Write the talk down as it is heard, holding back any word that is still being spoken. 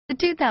The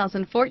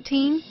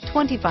 2014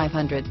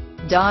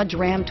 2500. Dodge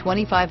Ram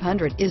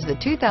 2500 is the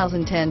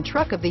 2010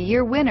 Truck of the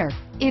Year winner.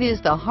 It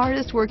is the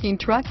hardest working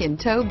truck in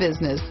tow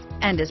business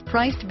and is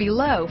priced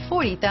below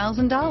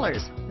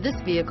 $40,000. This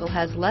vehicle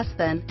has less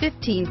than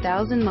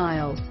 15,000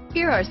 miles.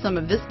 Here are some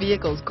of this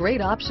vehicle's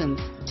great options: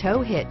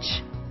 tow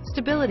hitch,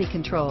 stability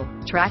control,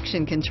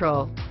 traction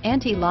control,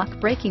 anti-lock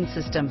braking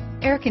system,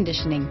 air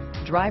conditioning,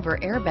 driver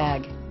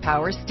airbag,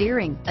 power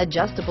steering,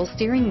 adjustable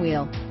steering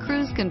wheel,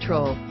 cruise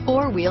control,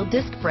 four-wheel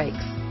disc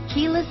brakes,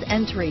 keyless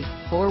entry,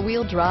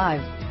 four-wheel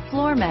drive,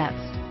 floor mats,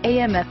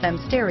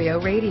 AM/FM stereo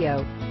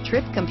radio,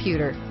 trip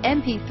computer,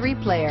 MP3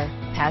 player,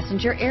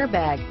 passenger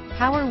airbag,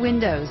 power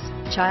windows,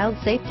 child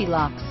safety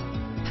locks,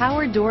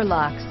 power door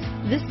locks.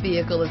 This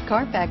vehicle is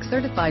Carfax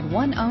certified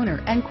one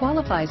owner and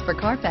qualifies for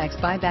Carfax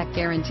buyback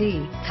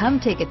guarantee. Come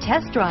take a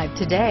test drive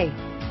today.